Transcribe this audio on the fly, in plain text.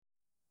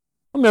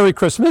Merry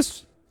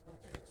Christmas.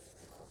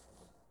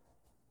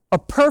 A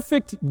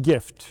perfect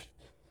gift.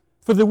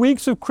 For the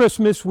weeks of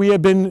Christmas, we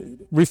have been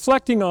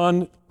reflecting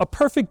on a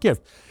perfect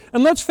gift.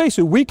 And let's face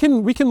it, we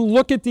can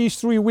look at these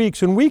 3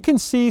 weeks and we can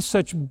see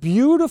such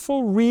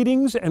beautiful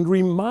readings and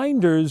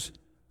reminders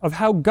of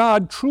how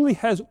God truly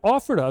has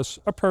offered us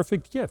a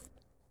perfect gift.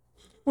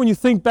 When you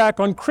think back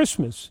on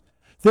Christmas,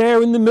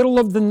 there in the middle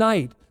of the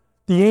night,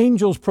 the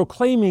angels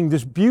proclaiming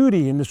this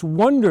beauty and this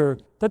wonder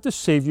that the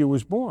Savior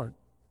was born.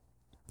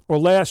 Or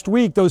last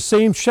week, those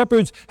same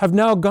shepherds have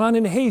now gone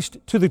in haste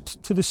to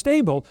the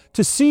stable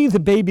to see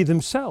the baby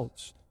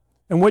themselves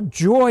and what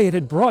joy it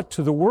had brought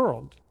to the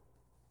world.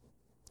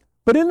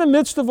 But in the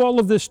midst of all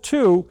of this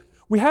too,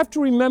 we have to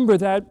remember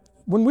that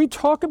when we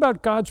talk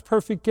about God's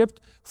perfect gift,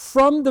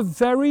 from the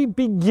very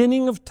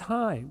beginning of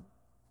time,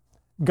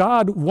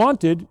 God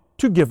wanted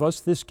to give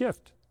us this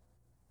gift.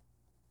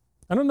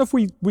 I don't know if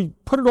we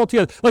put it all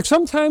together. Like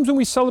sometimes when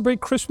we celebrate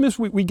Christmas,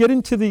 we get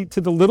into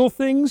the little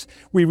things.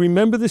 We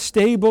remember the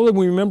stable and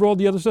we remember all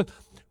the other stuff.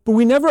 But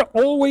we never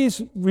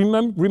always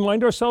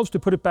remind ourselves to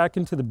put it back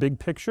into the big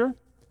picture,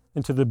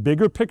 into the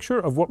bigger picture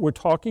of what we're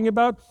talking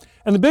about.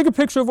 And the bigger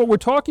picture of what we're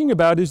talking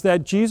about is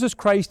that Jesus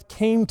Christ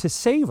came to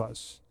save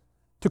us,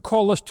 to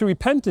call us to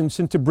repentance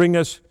and to bring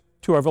us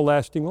to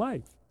everlasting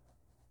life.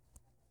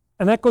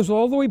 And that goes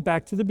all the way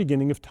back to the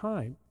beginning of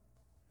time.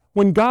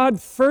 When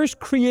God first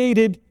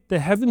created the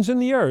heavens and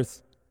the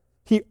earth,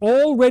 He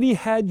already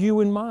had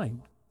you in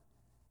mind.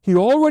 He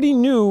already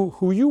knew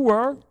who you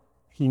were,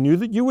 He knew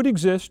that you would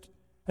exist,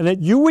 and that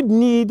you would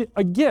need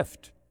a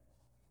gift.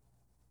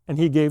 And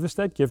He gave us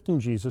that gift in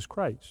Jesus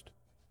Christ.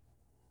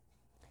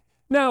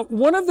 Now,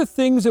 one of the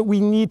things that we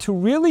need to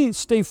really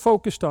stay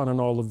focused on in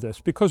all of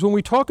this, because when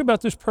we talk about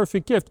this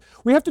perfect gift,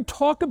 we have to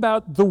talk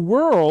about the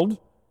world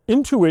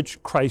into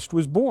which Christ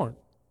was born.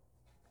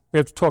 We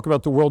have to talk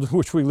about the world in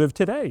which we live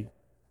today.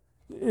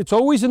 It's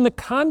always in the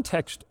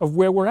context of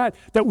where we're at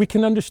that we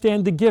can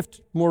understand the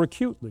gift more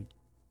acutely.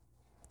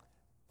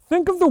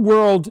 Think of the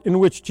world in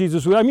which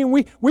Jesus was. I mean,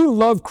 we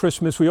love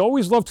Christmas. We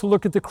always love to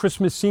look at the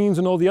Christmas scenes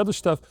and all the other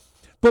stuff.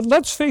 But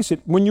let's face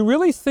it, when you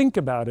really think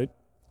about it,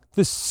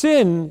 the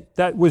sin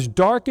that was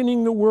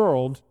darkening the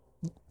world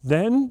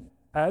then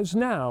as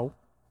now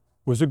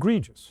was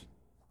egregious.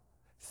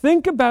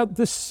 Think about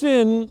the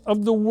sin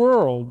of the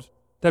world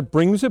that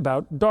brings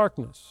about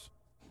darkness.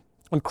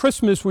 On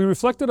Christmas, we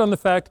reflected on the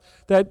fact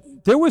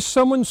that there was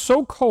someone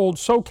so cold,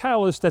 so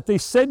callous, that they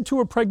said to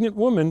a pregnant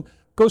woman,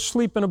 "Go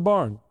sleep in a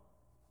barn,"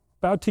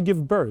 about to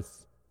give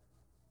birth.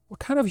 What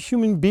kind of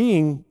human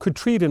being could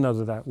treat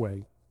another that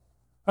way?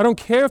 I don't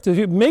care if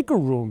they make a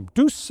room,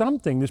 do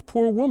something, this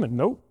poor woman.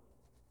 Nope.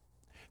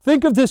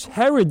 Think of this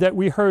Herod that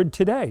we heard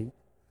today.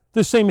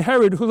 The same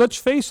Herod who, let's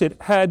face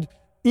it, had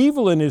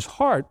evil in his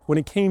heart when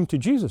it came to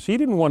Jesus. He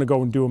didn't want to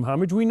go and do him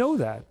homage. We know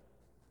that.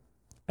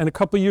 And a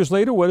couple of years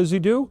later, what does he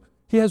do?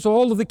 He has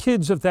all of the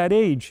kids of that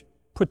age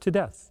put to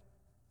death.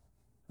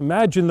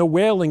 Imagine the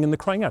wailing and the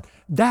crying out.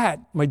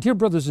 That, my dear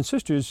brothers and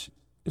sisters,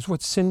 is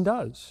what sin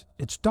does.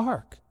 It's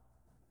dark.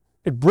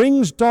 It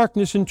brings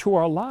darkness into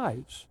our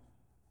lives.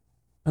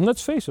 And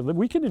let's face it,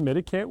 we can admit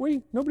it, can't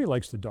we? Nobody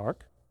likes the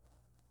dark.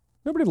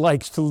 Nobody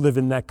likes to live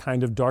in that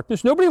kind of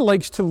darkness. Nobody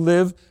likes to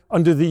live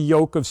under the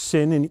yoke of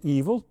sin and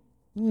evil.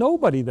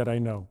 Nobody that I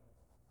know.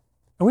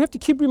 And we have to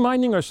keep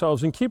reminding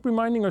ourselves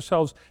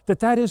that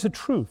that is a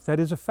truth, that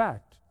is a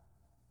fact.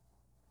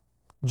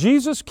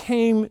 Jesus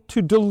came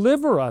to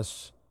deliver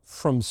us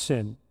from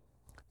sin.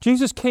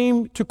 Jesus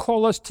came to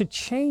call us to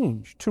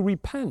change, to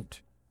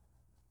repent.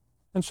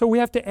 And so we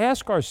have to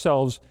ask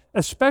ourselves,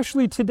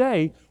 especially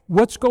today,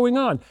 what's going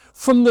on?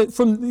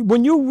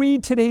 When you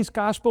read today's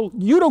gospel,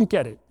 you don't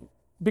get it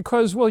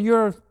because, well,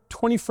 you're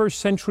 21st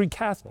century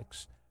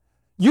Catholics.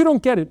 You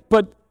don't get it,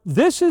 but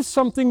this is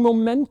something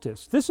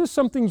momentous. This is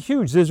something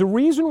huge. There's a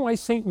reason why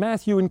St.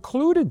 Matthew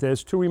included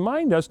this to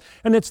remind us,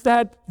 and it's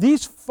that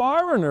these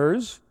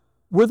foreigners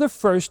were the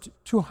first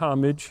to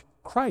homage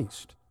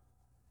Christ.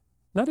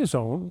 Not his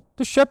own.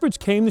 The shepherds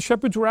came, the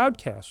shepherds were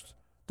outcasts.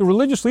 The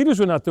religious leaders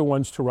were not the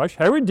ones to rush.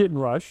 Herod didn't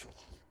rush.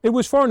 It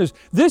was foreigners.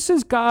 This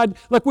is God.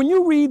 Like when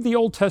you read the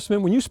Old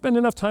Testament, when you spend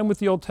enough time with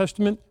the Old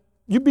Testament,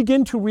 you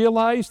begin to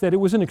realize that it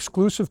was an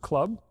exclusive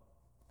club.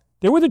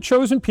 There were the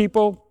chosen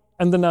people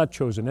and the not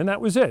chosen, and that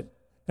was it.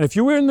 And if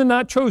you were in the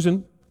not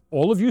chosen,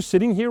 all of you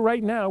sitting here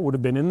right now would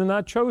have been in the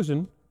not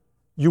chosen.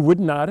 You would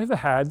not have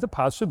had the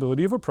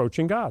possibility of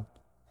approaching God.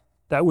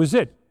 That was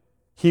it.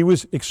 He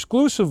was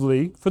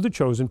exclusively for the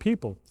chosen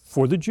people,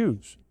 for the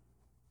Jews.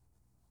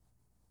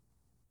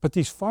 But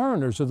these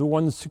foreigners are the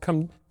ones to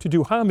come to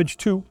do homage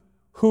to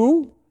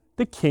who?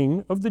 The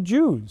King of the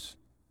Jews.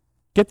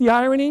 Get the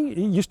irony?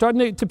 You're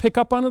starting to pick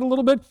up on it a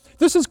little bit?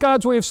 This is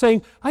God's way of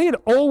saying, I had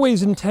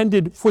always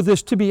intended for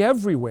this to be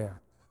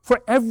everywhere,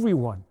 for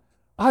everyone.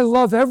 I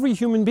love every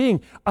human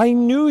being. I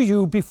knew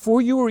you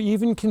before you were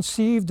even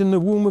conceived in the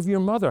womb of your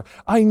mother.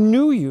 I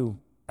knew you,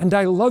 and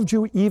I loved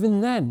you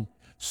even then.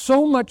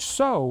 So much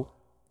so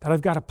that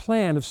I've got a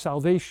plan of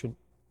salvation.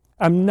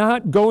 I'm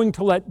not going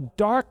to let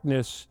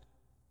darkness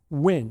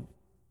win.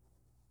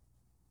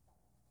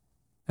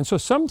 And so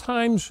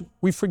sometimes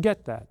we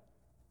forget that.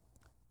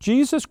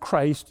 Jesus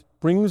Christ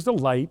brings the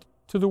light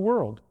to the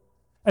world.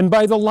 And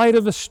by the light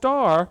of a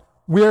star,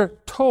 we're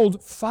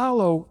told,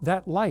 follow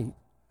that light.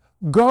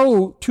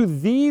 Go to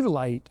the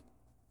light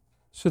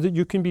so that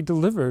you can be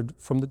delivered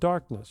from the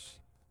darkness.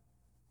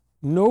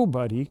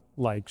 Nobody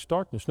likes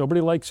darkness.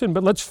 Nobody likes sin.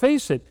 But let's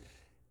face it,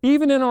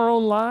 even in our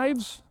own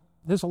lives,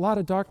 there's a lot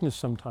of darkness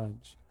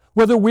sometimes.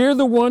 Whether we're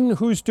the one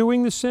who's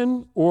doing the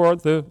sin or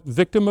the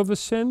victim of a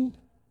sin,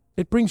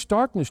 it brings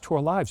darkness to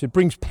our lives. It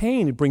brings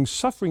pain. It brings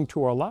suffering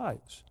to our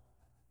lives.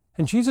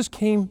 And Jesus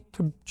came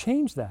to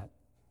change that.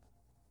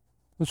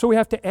 And so we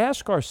have to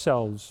ask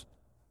ourselves,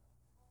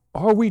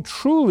 are we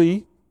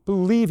truly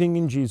believing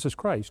in Jesus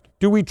Christ?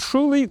 Do we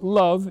truly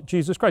love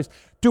Jesus Christ?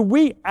 Do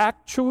we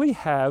actually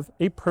have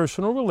a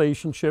personal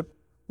relationship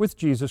with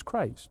Jesus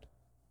Christ?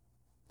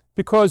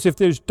 Because if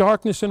there's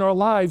darkness in our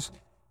lives,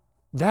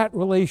 that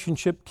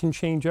relationship can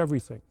change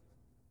everything.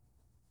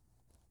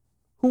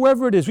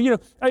 Whoever it is,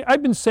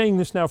 I've been saying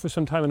this now for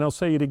some time, and I'll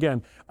say it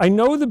again. I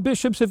know the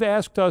bishops have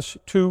asked us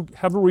to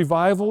have a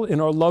revival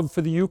in our love for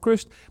the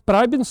Eucharist, but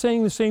I've been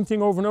saying the same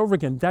thing over and over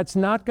again. That's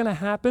not going to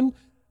happen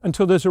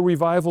until there's a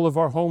revival of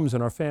our homes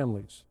and our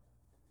families.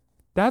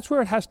 That's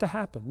where it has to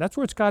happen. That's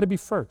where it's got to be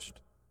first.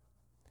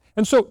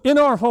 And so in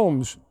our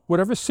homes,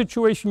 whatever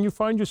situation you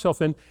find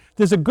yourself in,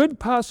 there's a good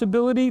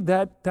possibility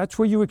that that's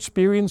where you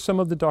experience some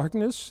of the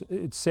darkness.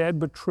 It's sad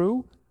but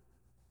true.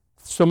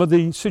 Some of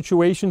the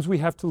situations we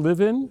have to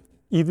live in,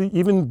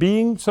 even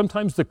being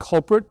sometimes the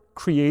culprit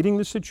creating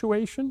the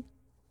situation.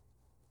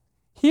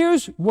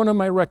 Here's one of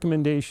my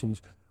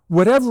recommendations.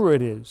 Whatever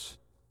it is,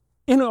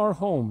 in our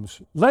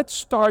homes, let's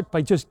start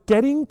by just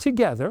getting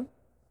together,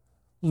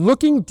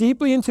 looking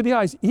deeply into the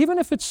eyes, even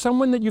if it's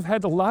someone that you've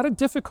had a lot of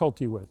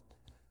difficulty with.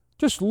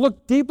 Just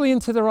look deeply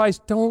into their eyes.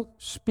 Don't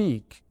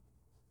speak.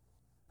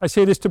 I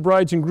say this to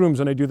brides and grooms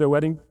when I do their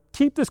wedding.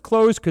 Keep this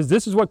closed because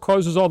this is what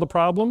causes all the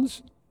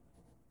problems.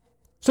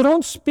 So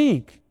don't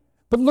speak,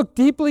 but look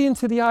deeply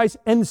into the eyes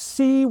and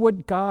see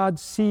what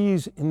God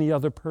sees in the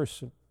other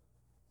person.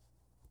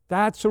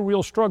 That's a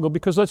real struggle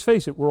because let's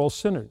face it, we're all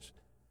sinners.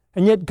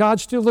 And yet God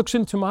still looks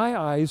into my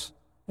eyes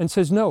and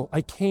says, no,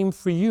 I came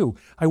for you.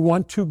 I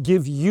want to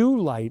give you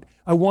light.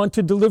 I want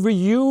to deliver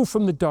you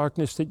from the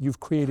darkness that you've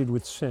created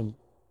with sin.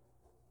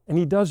 And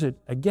he does it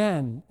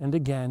again and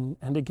again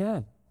and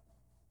again.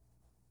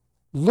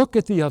 Look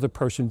at the other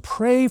person.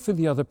 Pray for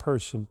the other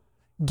person.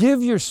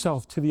 Give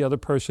yourself to the other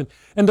person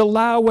and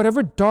allow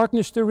whatever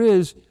darkness there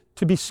is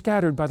to be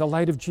scattered by the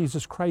light of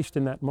Jesus Christ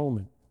in that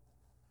moment.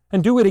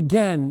 And do it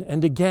again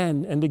and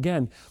again and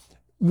again.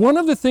 One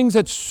of the things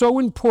that's so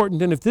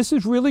important, and if this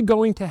is really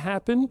going to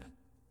happen,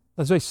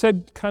 as I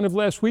said kind of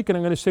last week, and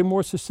I'm going to say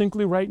more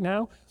succinctly right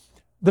now,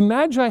 the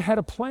Magi had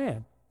a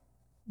plan.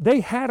 They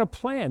had a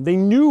plan. They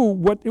knew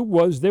what it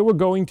was they were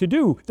going to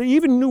do. They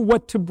even knew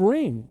what to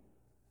bring.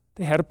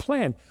 They had a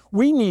plan.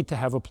 We need to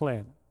have a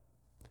plan.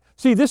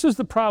 See, this is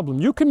the problem.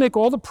 You can make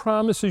all the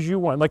promises you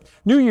want. Like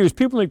New Year's,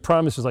 people make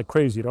promises like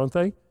crazy, don't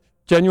they?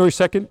 January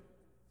 2nd,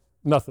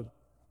 nothing.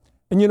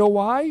 And you know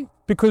why?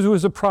 Because it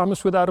was a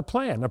promise without a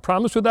plan. A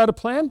promise without a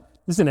plan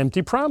is an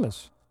empty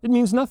promise. It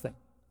means nothing.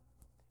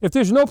 If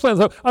there's no plan,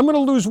 so I'm going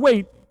to lose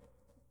weight,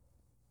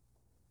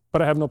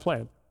 but I have no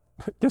plan.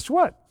 Guess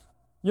what?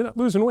 You're not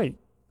losing weight.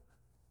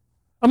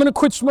 I'm going to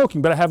quit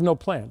smoking, but I have no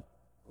plan.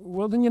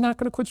 Well, then you're not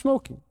going to quit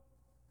smoking.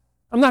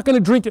 I'm not going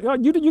to drink it.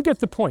 You get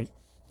the point.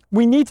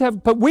 We need to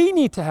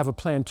have a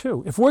plan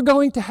too. If we're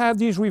going to have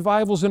these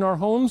revivals in our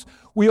homes,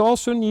 we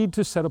also need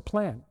to set a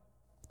plan.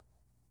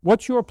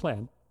 What's your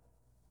plan?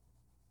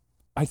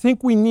 I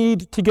think we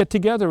need to get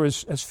together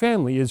as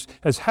family,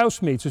 as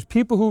housemates, as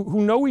people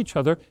who know each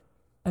other,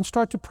 and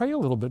start to pray a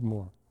little bit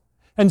more.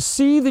 And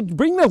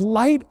bring the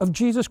light of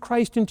Jesus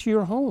Christ into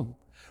your home.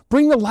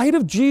 Bring the light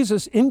of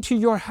Jesus into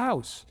your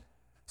house.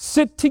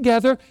 Sit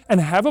together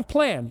and have a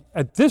plan.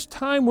 At this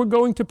time, we're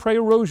going to pray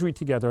a rosary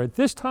together. At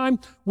this time,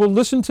 we'll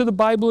listen to the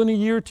Bible in a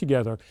year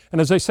together. And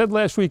as I said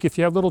last week, if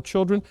you have little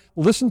children,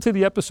 listen to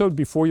the episode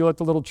before you let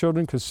the little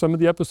children, because some of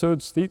the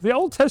episodes, the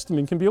Old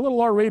Testament can be a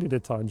little R-rated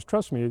at times.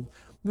 Trust me.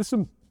 There's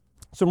some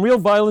real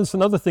violence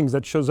and other things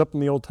that shows up in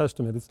the Old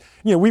Testament.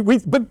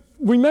 But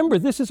remember,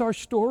 this is our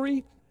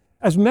story.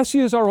 As messy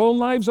as our own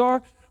lives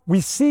are,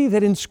 we see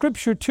that in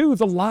Scripture too,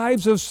 the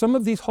lives of some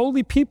of these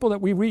holy people that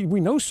we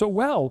know so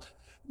well,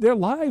 their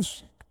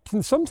lives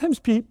can sometimes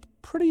be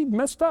pretty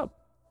messed up.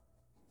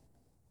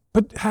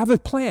 But have a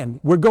plan.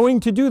 We're going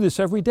to do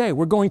this every day.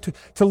 We're going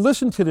to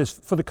listen to this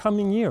for the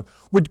coming year.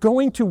 We're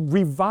going to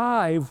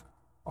revive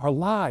our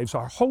lives,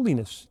 our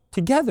holiness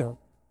together.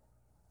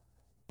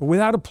 But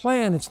without a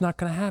plan, it's not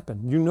going to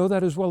happen. You know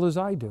that as well as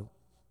I do.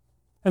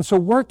 And so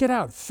work it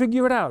out,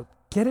 figure it out,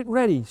 get it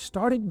ready,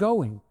 start it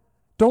going.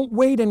 Don't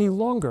wait any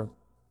longer.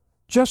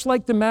 Just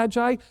like the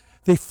Magi,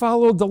 they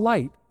followed the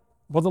light.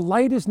 Well, the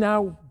light is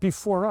now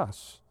before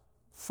us.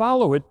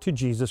 Follow it to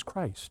Jesus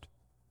Christ.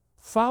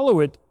 Follow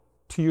it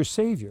to your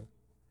Savior.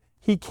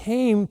 He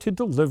came to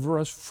deliver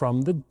us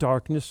from the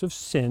darkness of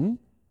sin.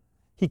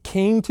 He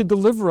came to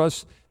deliver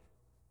us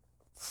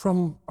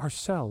from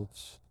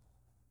ourselves.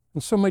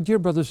 And so, my dear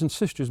brothers and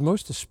sisters,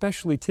 most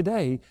especially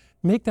today,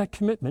 make that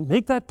commitment,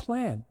 make that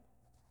plan.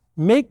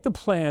 Make the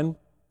plan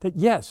that,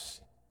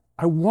 yes,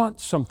 I want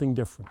something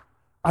different.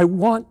 I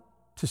want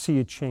to see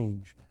a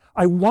change.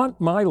 I want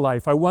my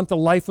life. I want the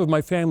life of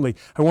my family.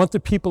 I want the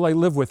people I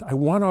live with. I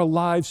want our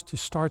lives to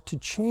start to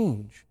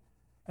change.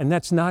 And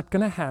that's not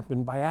going to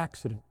happen by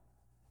accident.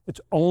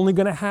 It's only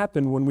going to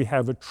happen when we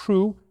have a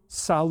true,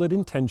 solid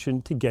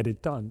intention to get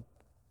it done.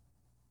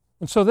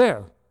 And so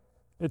there,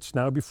 it's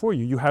now before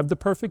you. You have the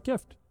perfect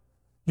gift.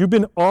 You've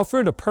been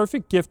offered a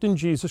perfect gift in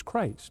Jesus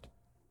Christ.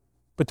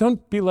 But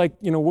don't be like,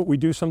 what we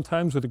do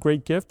sometimes with a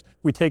great gift.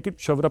 We take it,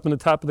 shove it up in the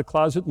top of the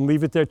closet, and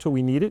leave it there till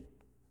we need it.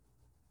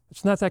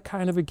 It's not that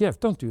kind of a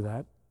gift. Don't do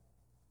that.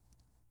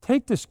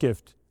 Take this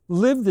gift,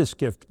 live this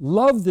gift,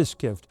 love this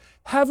gift,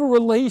 have a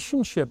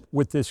relationship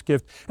with this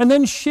gift, and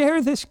then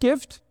share this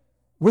gift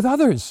with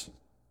others.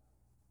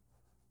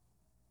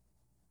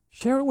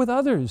 Share it with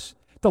others.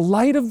 The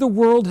light of the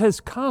world has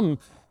come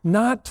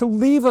not to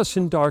leave us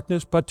in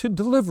darkness, but to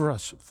deliver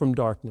us from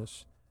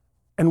darkness.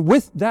 And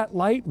with that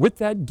light, with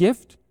that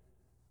gift,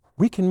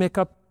 we can make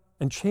up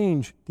and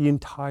change the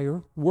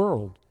entire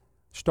world,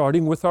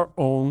 starting with our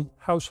own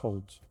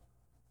households.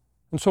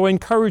 And so I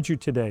encourage you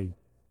today,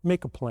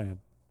 make a plan.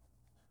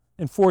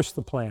 Enforce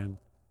the plan.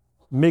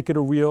 Make it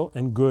a real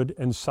and good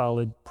and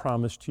solid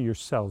promise to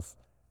yourself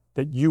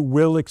that you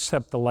will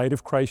accept the light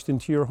of Christ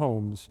into your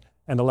homes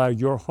and allow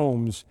your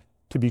homes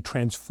to be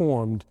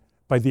transformed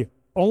by the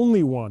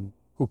only one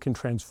who can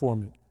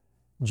transform it,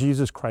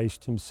 Jesus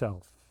Christ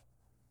himself.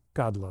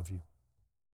 God love you.